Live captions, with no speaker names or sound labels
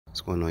What's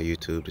going on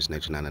YouTube? This is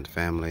Nature 9 and the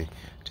family.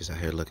 Just out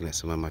here looking at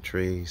some of my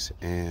trees.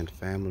 And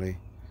family,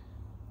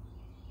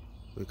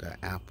 we got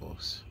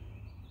apples.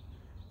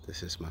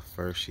 This is my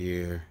first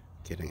year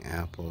getting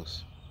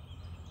apples.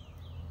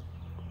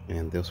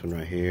 And this one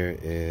right here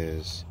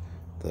is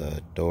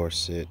the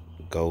Dorset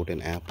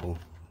Golden Apple.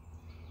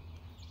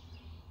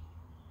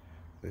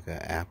 We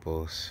got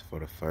apples for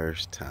the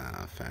first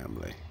time,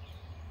 family.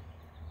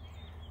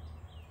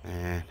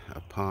 And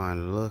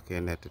upon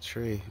looking at the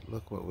tree,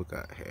 look what we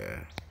got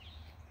here.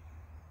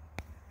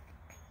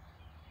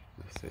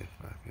 Let's see if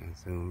I can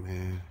zoom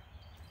in.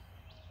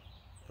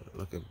 But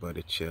look at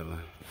Buddy chilling.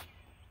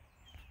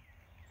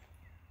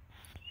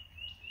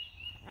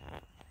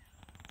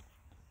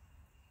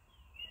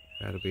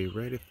 Gotta be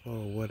ready for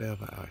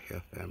whatever out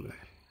here, family.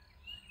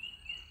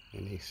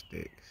 And these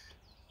sticks.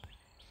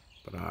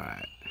 But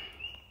alright.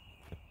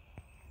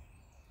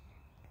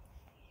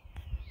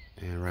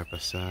 And right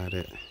beside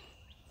it,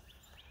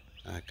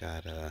 I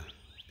got a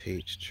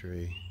peach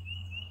tree.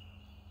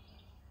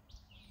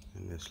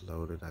 And it's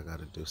loaded. I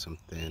gotta do some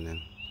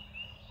thinning.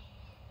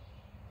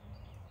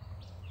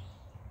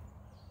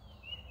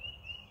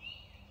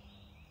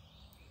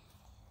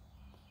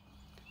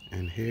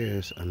 And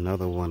here's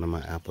another one of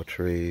my apple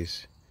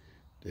trees.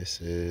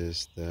 This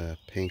is the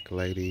Pink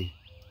Lady.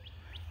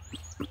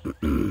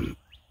 I'm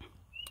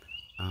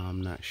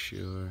not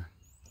sure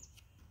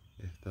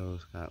if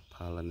those got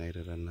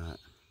pollinated or not.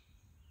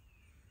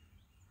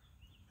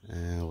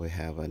 And we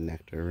have a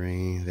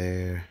nectarine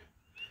there,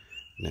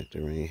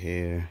 nectarine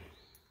here,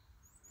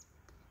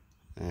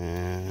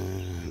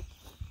 and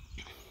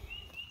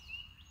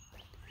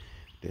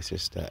this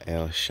is the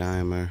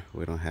Alzheimer.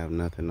 We don't have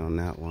nothing on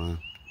that one.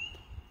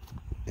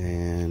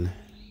 And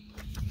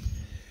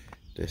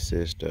this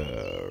is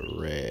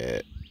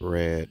the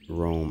red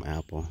Rome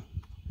apple.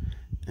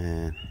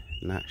 And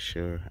not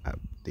sure,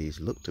 these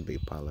look to be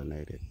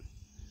pollinated,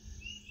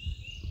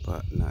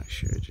 but not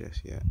sure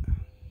just yet.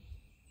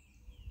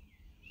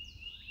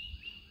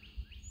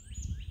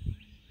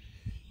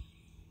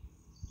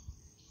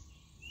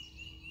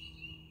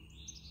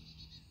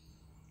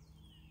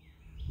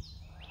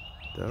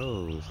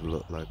 Those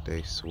look like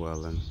they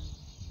swelling.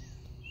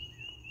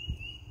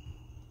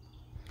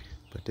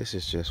 But this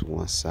is just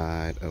one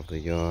side of the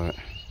yard.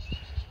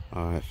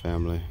 Alright,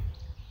 family.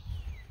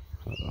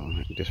 Hold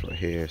on. This right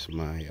here is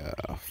my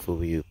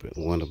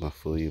one of my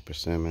Fuyu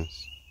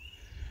persimmons.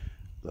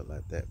 Look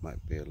like that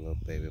might be a little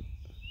baby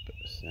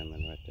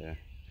persimmon right there.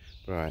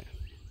 But alright.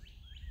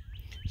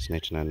 It's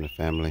Nature 9 and the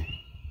family.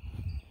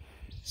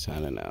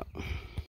 Signing out.